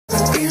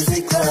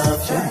Music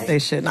Love Life. They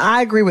shouldn't.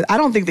 I agree with. I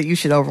don't think that you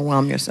should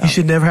overwhelm yourself. You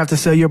should never have to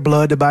sell your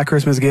blood to buy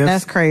Christmas gifts.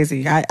 That's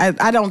crazy. I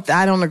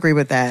don't agree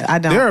with that. I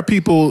don't. There are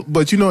people,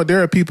 but you know,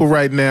 there are people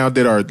right now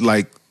that are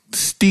like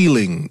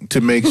stealing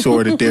to make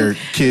sure that their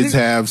kids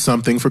have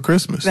something for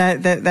Christmas.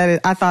 That is,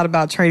 I thought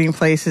about Trading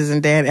Places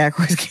and Dan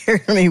Aykroyd's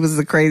character when he was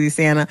the crazy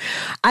Santa.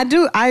 I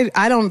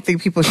don't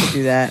think people should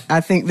do that.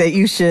 I think that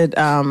you should,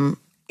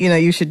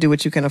 you should do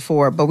what you can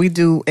afford. But we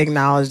do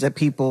acknowledge that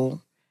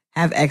people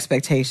have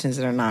expectations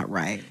that are not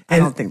right. I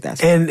don't think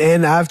that's right.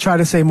 And I've tried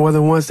to say more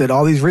than once that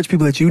all these rich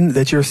people that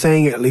you're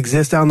saying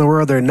exist out in the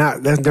world, they're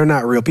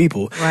not real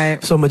people.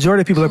 Right. So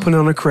majority of people are putting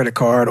on a credit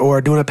card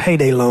or doing a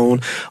payday loan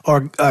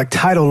or a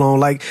title loan.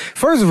 Like,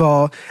 first of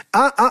all,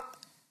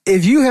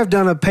 if you have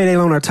done a payday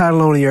loan or title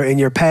loan in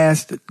your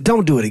past,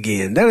 don't do it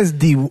again. That is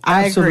the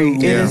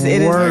absolute It is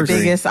the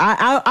biggest.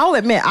 I'll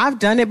admit I've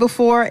done it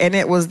before, and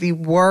it was the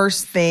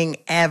worst thing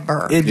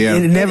ever. It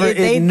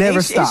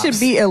never stops. It should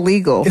be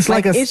illegal. It's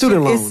like a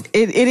student loan.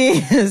 It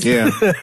is. Yeah.